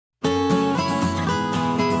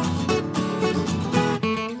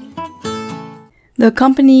The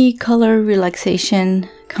company Colorelaxation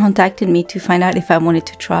contacted me to find out if I wanted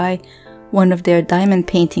to try one of their diamond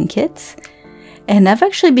painting kits. And I've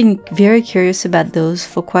actually been very curious about those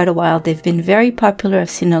for quite a while. They've been very popular.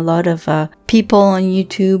 I've seen a lot of people on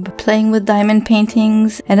YouTube playing with diamond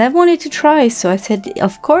paintings, and I've wanted to try. So I said,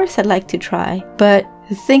 of course I'd like to try. But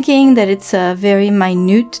thinking that it's a very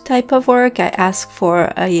minute type of work, I asked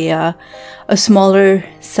for a smaller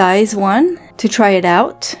size one to try it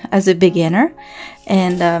out as a beginner.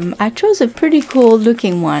 And I chose a pretty cool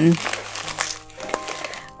looking one.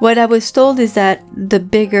 What I was told is that the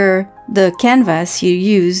bigger the canvas you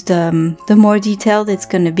use, the more detailed it's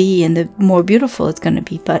going to be and the more beautiful it's going to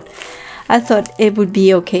be. But I thought it would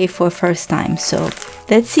be okay for first time. So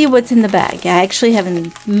let's see what's in the bag. I actually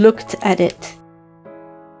haven't looked at it.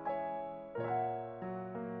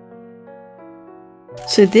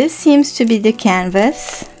 So this seems to be the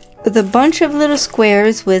canvas with a bunch of little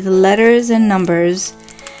squares with letters and numbers.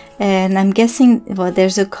 And I'm guessing, well,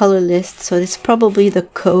 there's a color list, so it's probably the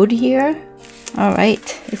code here. All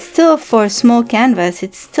right, it's still for a small canvas.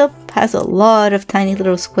 It still has a lot of tiny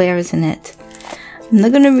little squares in it. I'm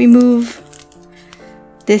not gonna remove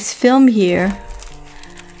this film here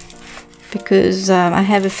because I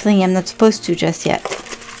have a feeling I'm not supposed to just yet.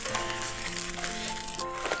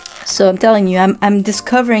 So I'm telling you, I'm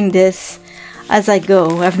discovering this as I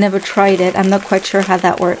go. I've never tried it. I'm not quite sure how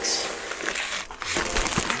that works.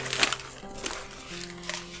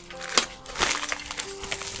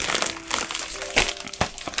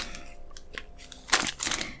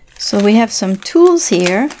 So we have some tools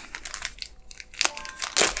here.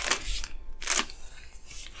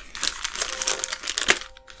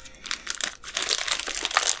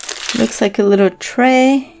 Looks like a little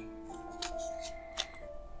tray.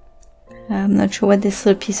 I'm not sure what this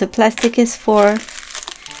little piece of plastic is for.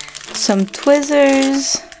 Some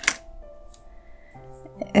tweezers.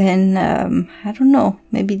 And I don't know,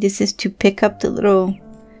 maybe this is to pick up the little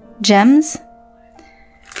gems.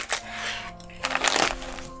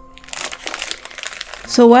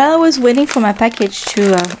 So while I was waiting for my package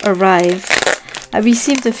to arrive, I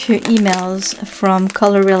received a few emails from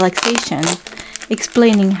Colorelaxation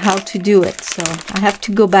explaining how to do it. So I have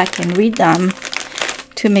to go back and read them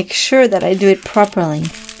to make sure that I do it properly.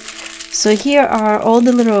 So here are all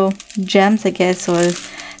the little gems, I guess, or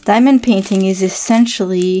diamond painting is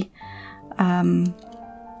essentially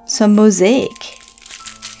some mosaic.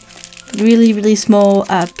 Really small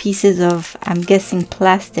pieces of, I'm guessing,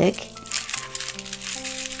 plastic.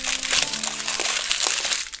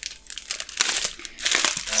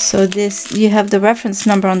 So this, you have the reference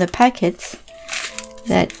number on the packet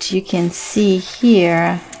that you can see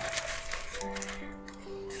here.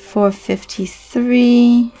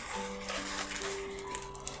 453.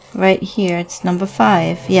 Right here, it's number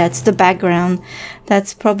 5. Yeah, it's the background.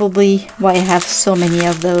 That's probably why I have so many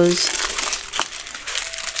of those.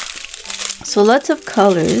 So lots of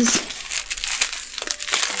colors.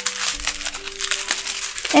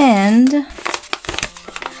 And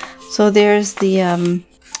so there's the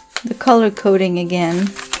color coding again.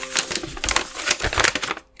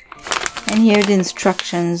 And here are the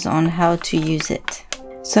instructions on how to use it.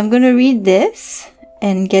 So I'm going to read this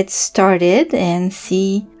and get started and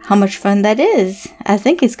see how much fun that is. I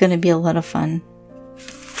think it's going to be a lot of fun.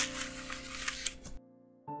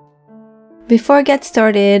 Before I get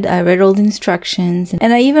started, I read all the instructions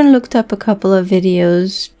and I even looked up a couple of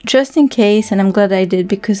videos just in case, and I'm glad I did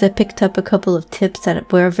because I picked up a couple of tips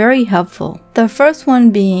that were very helpful. The first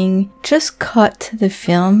one being just cut the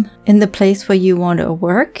film in the place where you want to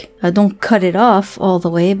work. Don't cut it off all the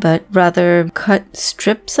way, but rather cut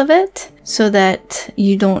strips of it so that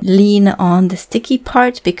you don't lean on the sticky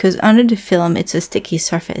part, because under the film it's a sticky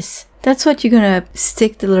surface. That's what you're gonna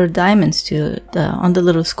stick the little diamonds to on the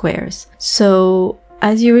little squares. So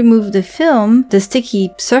as you remove the film, the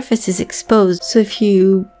sticky surface is exposed. So if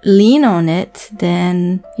you lean on it,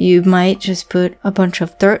 then you might just put a bunch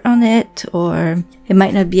of dirt on it, or it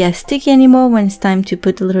might not be as sticky anymore when it's time to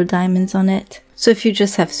put the little diamonds on it. So if you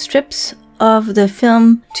just have strips of the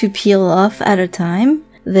film to peel off at a time,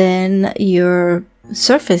 then your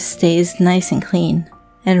surface stays nice and clean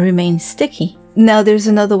and remains sticky. Now there's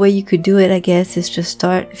another way you could do it, I guess, is just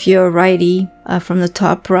start, if you're a righty, from the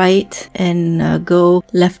top right and go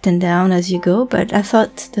left and down as you go. But I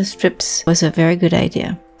thought the strips was a very good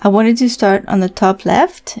idea. I wanted to start on the top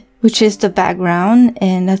left, which is the background,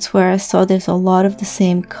 and that's where I saw there's a lot of the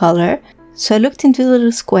same color. So I looked into the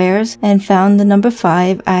little squares and found the number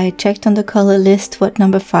 5. I checked on the color list what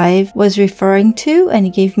number 5 was referring to, and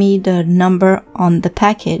it gave me the number on the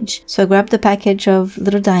package. So I grabbed the package of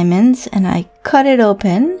little diamonds and I cut it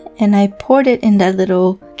open and I poured it in that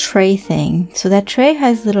little tray thing. So that tray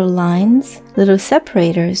has little lines, little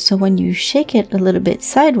separators, so when you shake it a little bit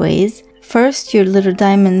sideways, first your little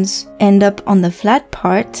diamonds end up on the flat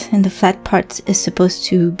part, and the flat part is supposed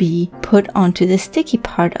to be put onto the sticky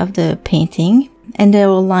part of the painting, and they're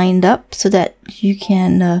all lined up so that you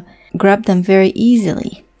can grab them very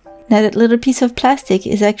easily. Now that little piece of plastic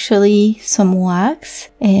is actually some wax,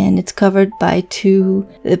 and it's covered by 2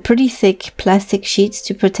 pretty thick plastic sheets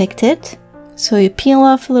to protect it. So you peel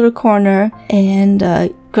off a little corner and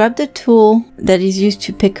grab the tool that is used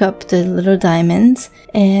to pick up the little diamonds,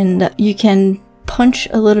 and you can punch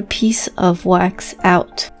a little piece of wax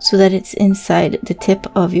out so that it's inside the tip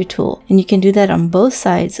of your tool. And you can do that on both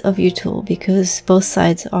sides of your tool because both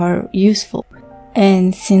sides are useful.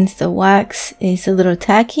 And since the wax is a little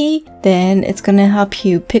tacky, then it's going to help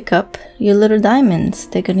you pick up your little diamonds.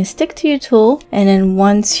 They're going to stick to your tool, and then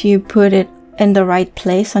once you put it in the right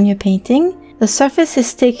place on your painting, the surface is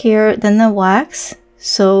stickier than the wax,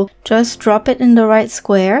 so just drop it in the right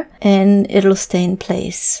square and it'll stay in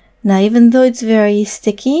place. Now, even though it's very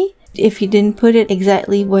sticky, if you didn't put it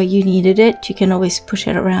exactly where you needed it, you can always push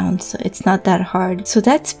it around, so it's not that hard. So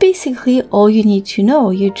that's basically all you need to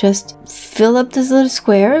know. You just fill up these little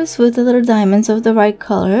squares with the little diamonds of the right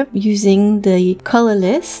color using the color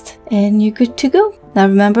list, and you're good to go. Now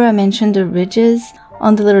remember I mentioned the ridges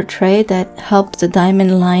on the little tray that help the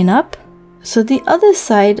diamond line up. So the other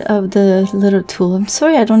side of the little tool, I'm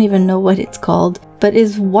sorry I don't even know what it's called, but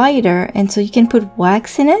is wider, and so you can put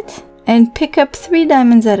wax in it and pick up 3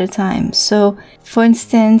 diamonds at a time. So for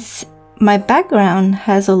instance, my background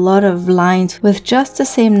has a lot of lines with just the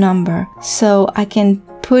same number, so I can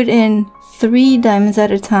put in 3 diamonds at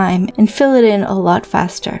a time and fill it in a lot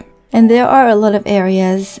faster. And there are a lot of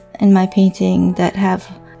areas in my painting that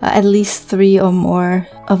have at least 3 or more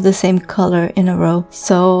of the same color in a row,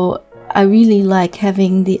 so I really like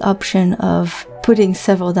having the option of putting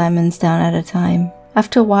several diamonds down at a time.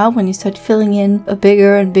 After a while, when you start filling in a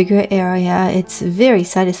bigger and bigger area, it's very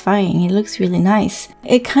satisfying. It looks really nice.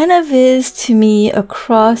 It kind of is, to me, a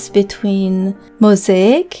cross between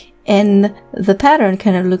Mosaic, and the pattern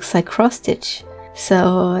kind of looks like cross stitch.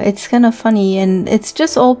 So it's kind of funny, and it's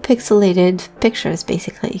just all pixelated pictures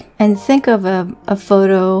basically. And think of a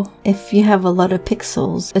photo, if you have a lot of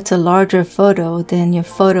pixels, it's a larger photo, then your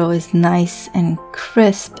photo is nice and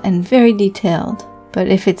crisp and very detailed. But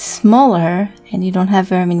if it's smaller and you don't have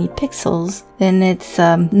very many pixels, then it's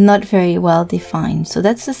not very well defined. So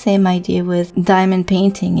that's the same idea with diamond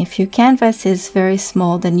painting. If your canvas is very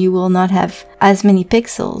small, then you will not have as many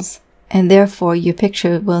pixels, and therefore your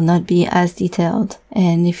picture will not be as detailed.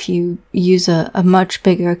 And if you use a much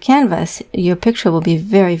bigger canvas, your picture will be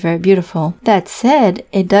very, very beautiful. That said,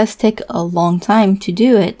 it does take a long time to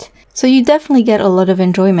do it. So you definitely get a lot of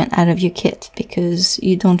enjoyment out of your kit because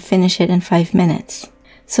you don't finish it in 5 minutes.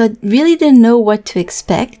 So I really didn't know what to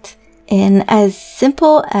expect. And as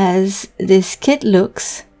simple as this kit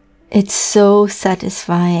looks, it's so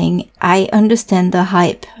satisfying. I understand the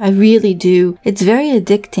hype. I really do. It's very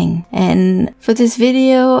addicting. And for this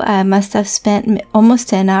video, I must have spent almost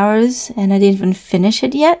 10 hours and I didn't even finish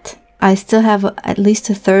it yet. I still have at least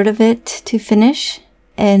a third of it to finish.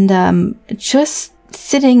 And just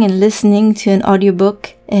sitting and listening to an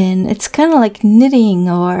audiobook, and it's kind of like knitting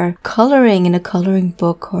or coloring in a coloring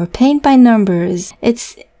book or paint by numbers.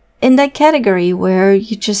 It's in that category where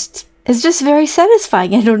it's just very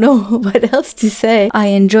satisfying. I don't know what else to say. I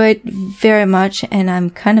enjoy it very much and I'm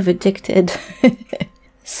kind of addicted.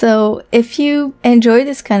 So if you enjoy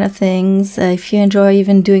this kind of things, if you enjoy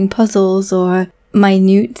even doing puzzles or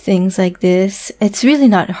minute things like this, it's really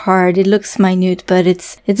not hard. It looks minute, but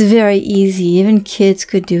it's very easy. Even kids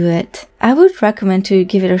could do it. I would recommend to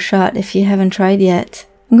give it a shot if you haven't tried yet.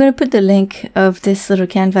 I'm going to put the link of this little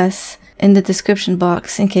canvas in the description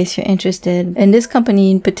box in case you're interested. And this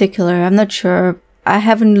company in particular, I'm not sure, I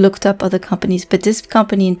haven't looked up other companies, but this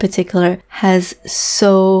company in particular has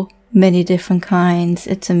so many different kinds.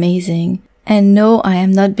 It's amazing. And no, I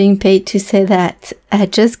am not being paid to say that. I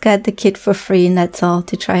just got the kit for free and that's all,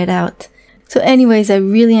 to try it out. So anyways, I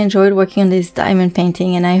really enjoyed working on this diamond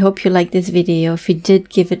painting and I hope you liked this video. If you did,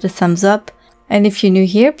 give it a thumbs up. And if you're new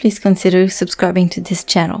here, please consider subscribing to this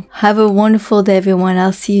channel. Have a wonderful day, everyone.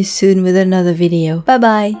 I'll see you soon with another video. Bye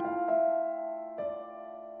bye.